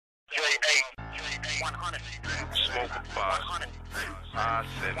Wunhunit. Smoke a pot.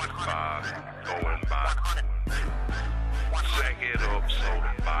 I-75 going by. Sack it up,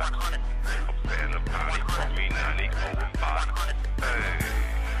 soda pot. Up in the potty, from me 90 over pot. Hey,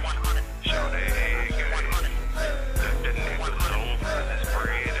 show that head game. Let the nigga alone, this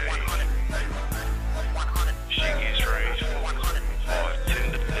bread ain't. She get strange for hard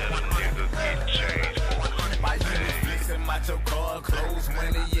tender, let a nigga get changed for. My unit flexing out your car, clothes,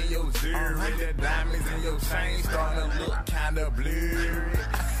 money in your jewelry. The diamonds in your chain starting to look kinda blurry.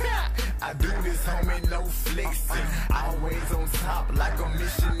 I do this, homie, no flexing. Always on top like a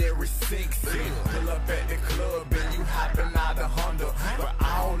missionary sexy. Pull up at the club and you hopping out the Honda. We're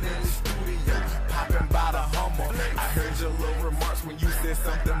all in the studio, popping by the Hummer. I heard your little remarks when you said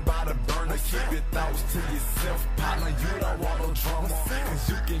something about a burner. Keep your thoughts to yourself, partner, you don't want no drama. Cause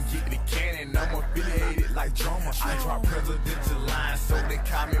you can get the cannon, I'm affiliated like drama. I drop presidential lines, so they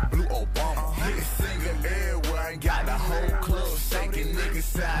call me Blue Obama. Hit singer everywhere and got the whole club shaking. Niggas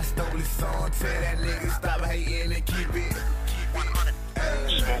say I stole this song, tell that nigga stop hating and keep it.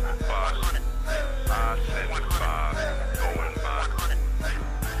 Smoke a pot. I-75 going by.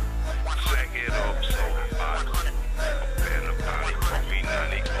 Sack it up, soda pot. Up in the potty, from me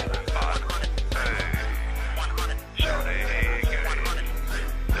 90 over pot. Hey, show that head game.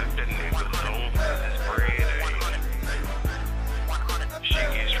 Let the nigga alone, this bread ain't. She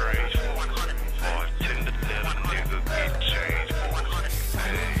get strange for hard tender, let a nigga get changed for.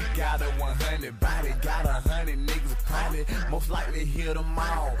 Hey. Got a 100 body, got 100 niggas probably most likely hit them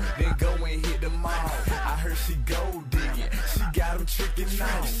all, then go and hit them all. I heard she gold digging, she got them tricking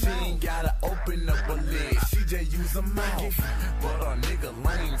out. She ain't gotta open up a leg, she just use a mouth. But a nigga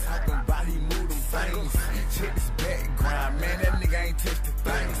lame, talking about he move them things. Check his background, man, that nigga ain't touched the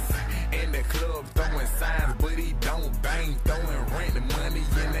things. In the club throwing signs, but he don't bang. Throwing rent and money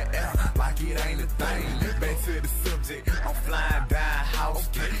in the air like it ain't a thing. Back to the subject, I'm flying down house.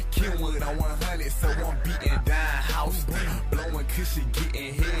 Kenwood on 100, so I'm beating down house. Blowing cushion,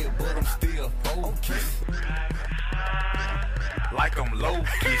 getting head, but I'm still focused. Like I'm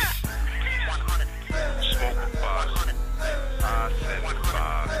low-kish. Smoke a pot. I-75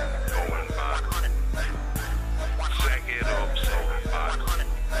 going by. Sack it up, soda pot.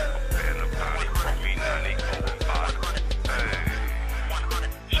 Up in the potty, from me 90 over pot. Hey,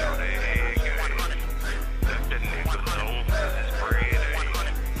 show that head game. Let the nigga alone, this bread ain't.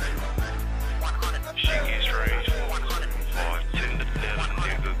 She get strange for hard tender, let a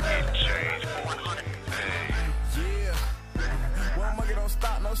nigga get changed for. Hey. Yeah, one monkey don't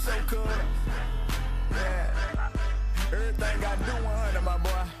stop no show, cuz. Yeah, everything got to do 100, my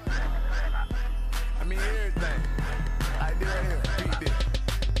boy. I mean everything. I did right here, beat this.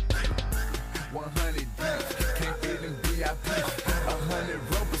 100 deep, can't fit in VIP. 100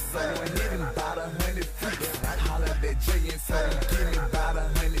 rubbers, so I hit him about 100 freaks. Holla that J and so give me about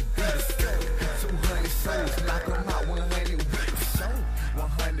 100 beats. 200 shows, knock 'em out 100 weeks.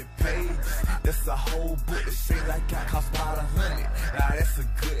 100 pages, that's a whole book. The shit I got cost about 100. Now that's a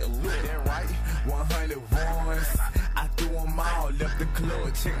good look, that right? 100 ones, I threw them all. Left the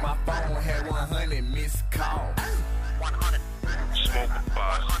club, check my phone, had 100 missed calls. Smoke a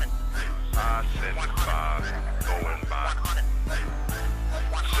pot. I-75